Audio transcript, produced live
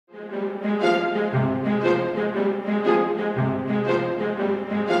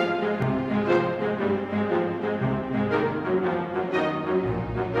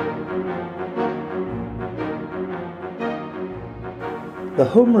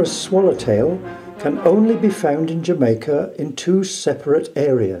homerus swallowtail can only be found in Jamaica in two separate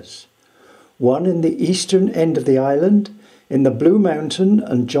areas. One in the eastern end of the island, in the Blue Mountain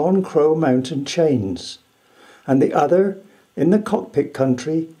and John Crow Mountain chains, and the other in the Cockpit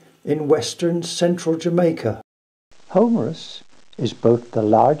country in western central Jamaica. Homerus is both the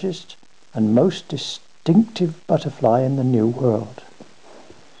largest and most distinctive butterfly in the New World.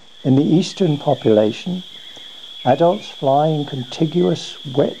 In the eastern population, adults fly in contiguous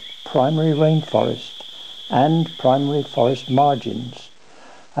wet primary rainforest and primary forest margins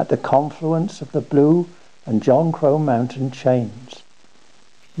at the confluence of the Blue and John Crow Mountain chains.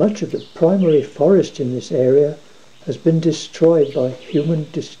 Much of the primary forest in this area has been destroyed by human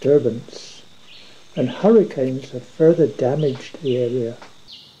disturbance, and hurricanes have further damaged the area.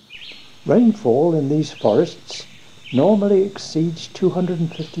 Rainfall in these forests normally exceeds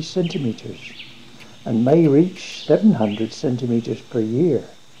 250 centimetres and may reach 700 centimetres per year.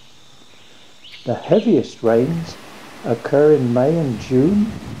 The heaviest rains occur in May and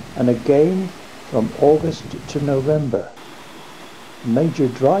June, and again from August to November. The major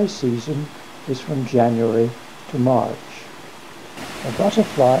dry season is from January to March. The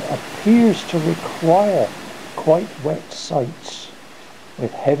butterfly appears to require quite wet sites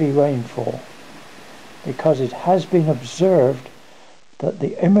with heavy rainfall, because it has been observed that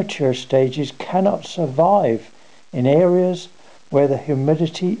the immature stages cannot survive in areas where the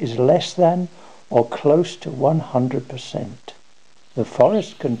humidity is less than or close to 100%. The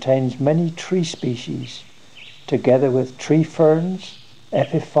forest contains many tree species, together with tree ferns,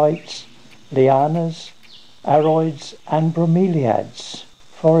 epiphytes, lianas, aroids and bromeliads.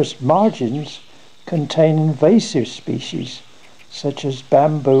 Forest margins contain invasive species such as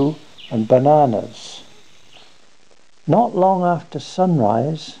bamboo and bananas. Not long after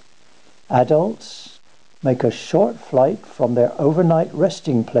sunrise, adults make a short flight from their overnight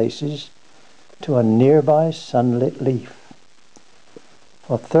resting places to a nearby sunlit leaf.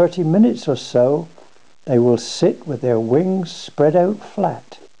 For 30 minutes or so, they will sit with their wings spread out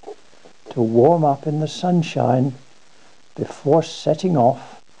flat to warm up in the sunshine before setting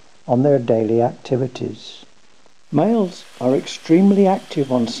off on their daily activities. Males are extremely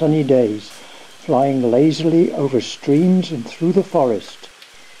active on sunny days, flying lazily over streams and through the forest.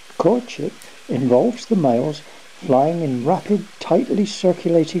 Courtship involves the males flying in rapid, tightly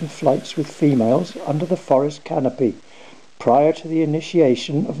circulating flights with females under the forest canopy prior to the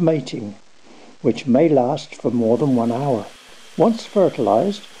initiation of mating, which may last for more than 1 hour. Once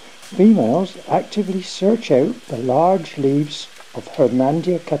fertilized, females actively search out the large leaves of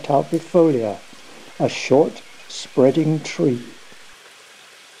Hernandia catalpifolia, a short, spreading tree.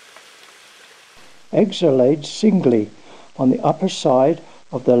 Eggs are laid singly on the upper side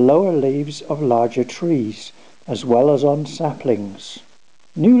of the lower leaves of larger trees, as well as on saplings.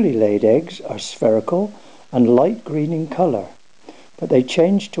 Newly laid eggs are spherical and light green in colour, but they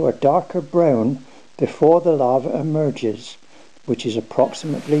change to a darker brown before the larva emerges, which is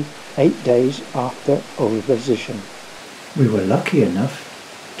approximately 8 days after oviposition. We were lucky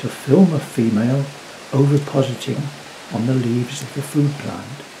enough to film a female ovipositing on the leaves of the food plant,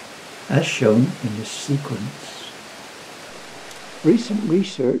 as shown in this sequence. Recent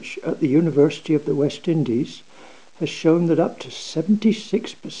research at the University of the West Indies has shown that up to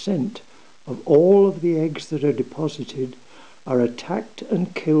 76% of all of the eggs that are deposited are attacked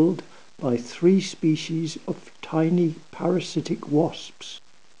and killed by 3 species of tiny parasitic wasps.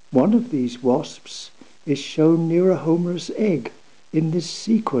 One of these wasps is shown near a homerus egg in this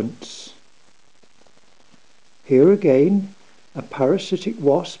sequence. Here again, a parasitic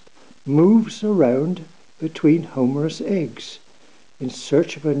wasp moves around between homerus eggs in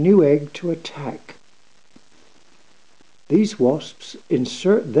search of a new egg to attack. These wasps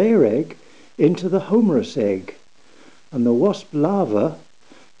insert their egg into the homerus egg, and the wasp larva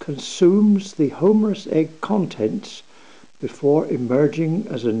consumes the homerus egg contents before emerging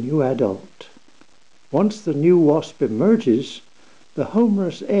as a new adult. Once the new wasp emerges, the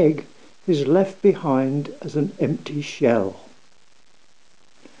homerus egg is left behind as an empty shell.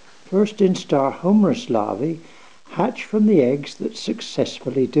 First instar homerus larvae hatch from the eggs that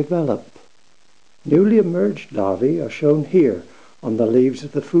successfully develop. Newly emerged larvae are shown here on the leaves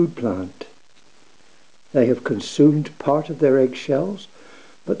of the food plant. They have consumed part of their eggshells,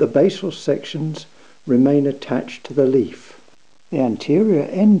 but the basal sections remain attached to the leaf. The anterior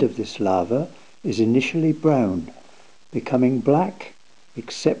end of this larva is initially brown, becoming black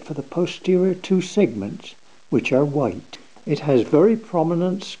except for the posterior 2 segments, which are white. It has very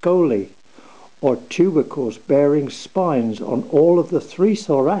prominent scoli, or tubercles bearing spines on all of the 3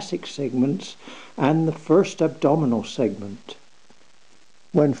 thoracic segments and the first abdominal segment.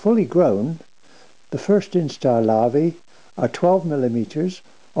 When fully grown, the first instar larvae are 12 millimeters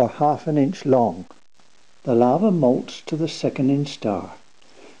or half an inch long. The larva molts to the second instar,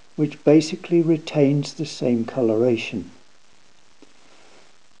 which basically retains the same coloration.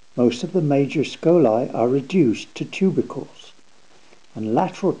 Most of the major scoli are reduced to tubercles, and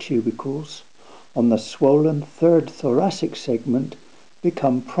lateral tubercles on the swollen third thoracic segment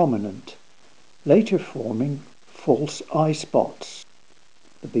become prominent, later forming false eye spots.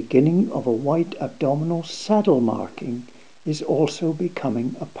 The beginning of a white abdominal saddle marking is also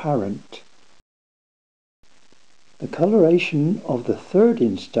becoming apparent. The coloration of the third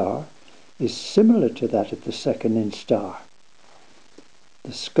instar is similar to that of the second instar. The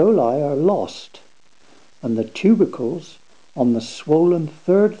scoli are lost, and the tubercles on the swollen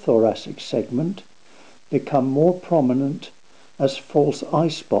third thoracic segment become more prominent as false eye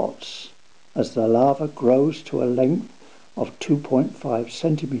spots as the larva grows to a length of 2.5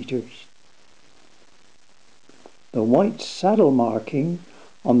 centimeters. The white saddle marking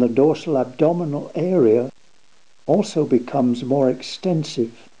on the dorsal abdominal area also becomes more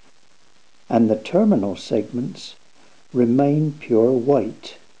extensive, and the terminal segments remain pure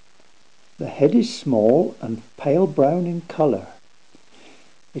white. The head is small and pale brown in colour.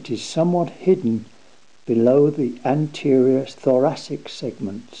 It is somewhat hidden below the anterior thoracic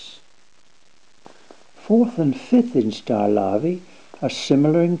segments. Fourth and fifth instar larvae are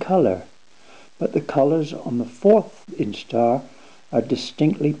similar in colour, but the colours on the fourth instar are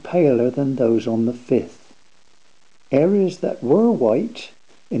distinctly paler than those on the fifth. Areas that were white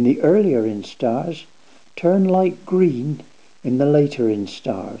in the earlier instars turn light green in the later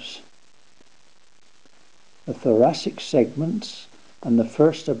instars. The thoracic segments and the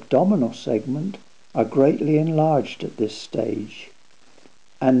first abdominal segment are greatly enlarged at this stage,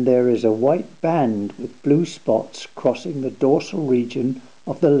 and there is a white band with blue spots crossing the dorsal region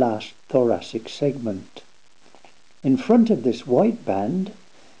of the last thoracic segment. In front of this white band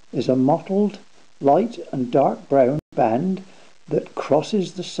is a mottled light and dark brown band that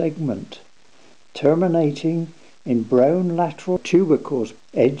crosses the segment, terminating in brown lateral tubercles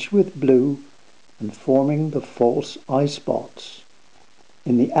edged with blue and forming the false eye spots.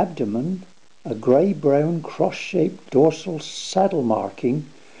 In the abdomen, a grey-brown cross-shaped dorsal saddle marking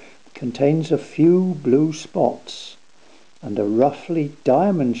contains a few blue spots and a roughly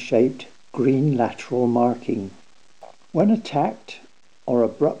diamond-shaped green lateral marking. When attacked or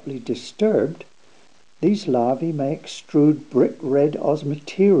abruptly disturbed, these larvae may extrude brick-red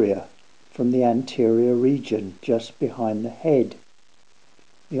osmeteria from the anterior region just behind the head.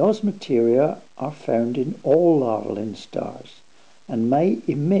 The osmeteria are found in all larval instars and may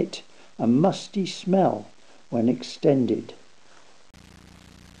emit a musty smell when extended.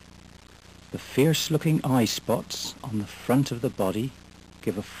 The fierce-looking eye spots on the front of the body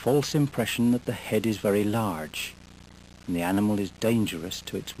give a false impression that the head is very large and the animal is dangerous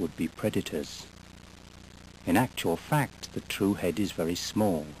to its would-be predators. In actual fact, the true head is very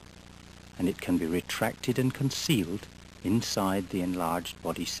small, and it can be retracted and concealed inside the enlarged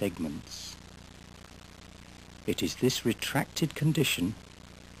body segments. It is this retracted condition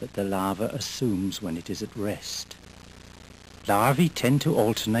that the larva assumes when it is at rest. Larvae tend to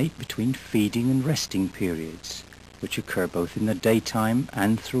alternate between feeding and resting periods, which occur both in the daytime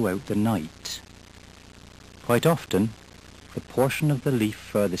and throughout the night. Quite often, the portion of the leaf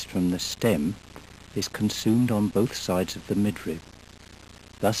furthest from the stem is consumed on both sides of the midrib,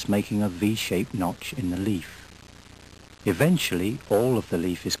 thus making a V-shaped notch in the leaf. Eventually, all of the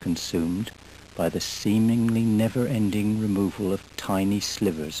leaf is consumed by the seemingly never-ending removal of tiny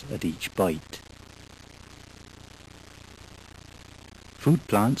slivers at each bite. Food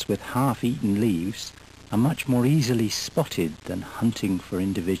plants with half-eaten leaves are much more easily spotted than hunting for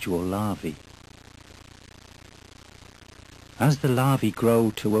individual larvae. As the larvae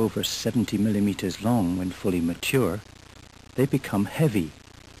grow to over 70 millimeters long when fully mature, they become heavy,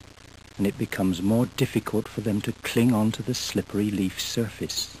 and it becomes more difficult for them to cling onto the slippery leaf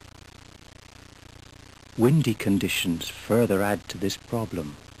surface. Windy conditions further add to this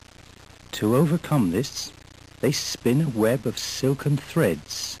problem. To overcome this, they spin a web of silken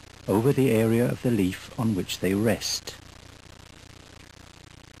threads over the area of the leaf on which they rest.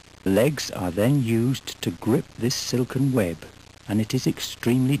 Legs are then used to grip this silken web, and it is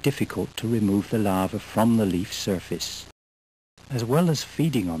extremely difficult to remove the larva from the leaf surface. As well as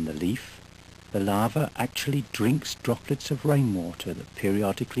feeding on the leaf, the larva actually drinks droplets of rainwater that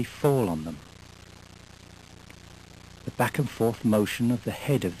periodically fall on them. The back and forth motion of the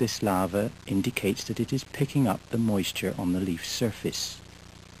head of this larva indicates that it is picking up the moisture on the leaf surface.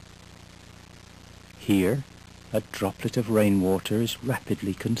 Here, a droplet of rainwater is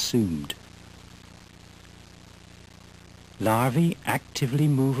rapidly consumed. Larvae actively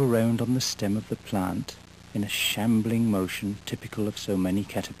move around on the stem of the plant in a shambling motion typical of so many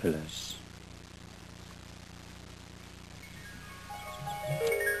caterpillars.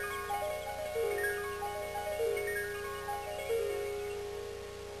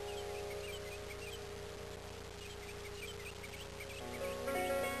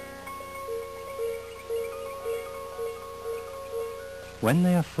 When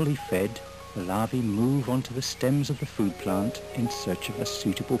they are fully fed, the larvae move onto the stems of the food plant in search of a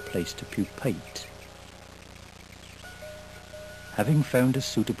suitable place to pupate. Having found a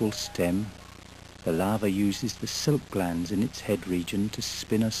suitable stem, the larva uses the silk glands in its head region to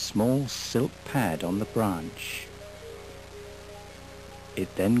spin a small silk pad on the branch.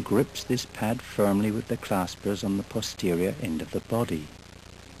 It then grips this pad firmly with the claspers on the posterior end of the body.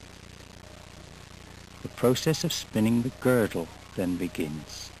 The process of spinning the girdle then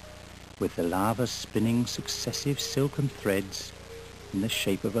begins, with the larva spinning successive silken threads in the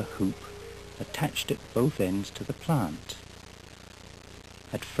shape of a hoop attached at both ends to the plant.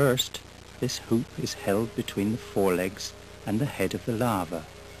 At first, this hoop is held between the forelegs and the head of the larva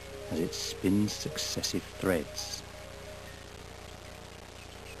as it spins successive threads.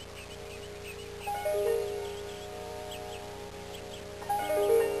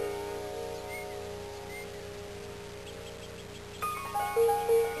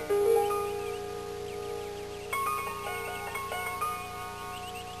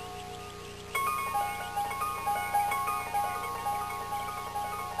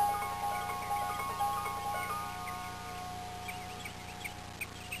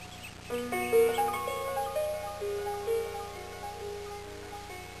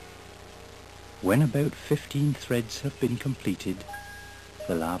 When about 15 threads have been completed,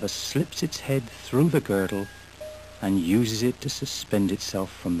 the larva slips its head through the girdle and uses it to suspend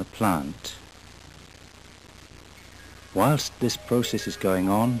itself from the plant. Whilst this process is going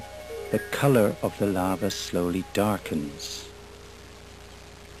on, the colour of the larva slowly darkens.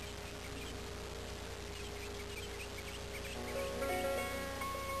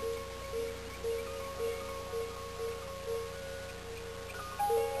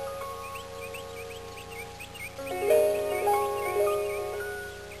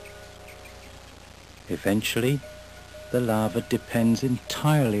 Eventually, the larva depends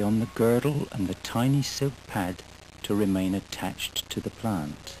entirely on the girdle and the tiny silk pad to remain attached to the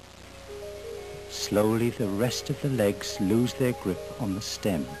plant. Slowly, the rest of the legs lose their grip on the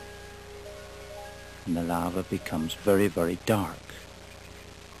stem, and the larva becomes very, very dark.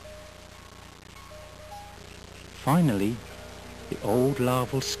 Finally, the old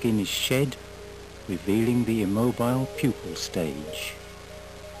larval skin is shed, revealing the immobile pupal stage.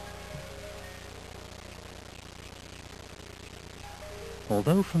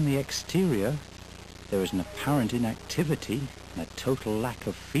 Although from the exterior there is an apparent inactivity and a total lack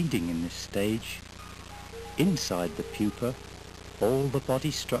of feeding in this stage, inside the pupa all the body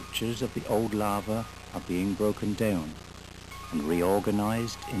structures of the old larva are being broken down and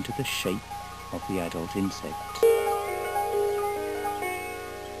reorganized into the shape of the adult insect.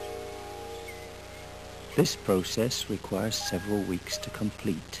 This process requires several weeks to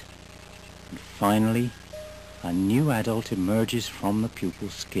complete, and finally a new adult emerges from the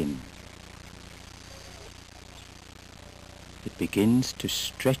pupal skin. It begins to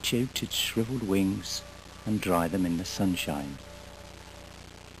stretch out its shriveled wings and dry them in the sunshine.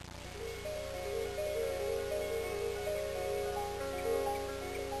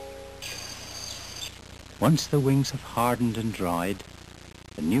 Once the wings have hardened and dried,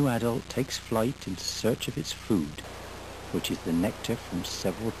 the new adult takes flight in search of its food, which is the nectar from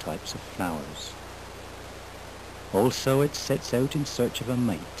several types of flowers. Also, it sets out in search of a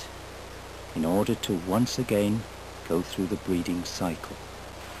mate, in order to once again go through the breeding cycle.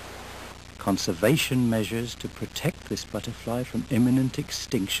 Conservation measures to protect this butterfly from imminent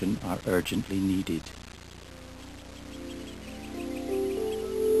extinction are urgently needed.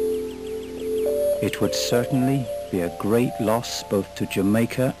 It would certainly be a great loss both to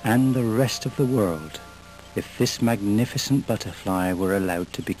Jamaica and the rest of the world if this magnificent butterfly were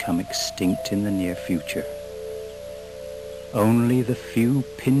allowed to become extinct in the near future. Only the few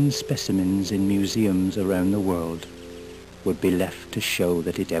pinned specimens in museums around the world would be left to show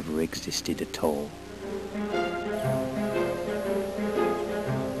that it ever existed at all.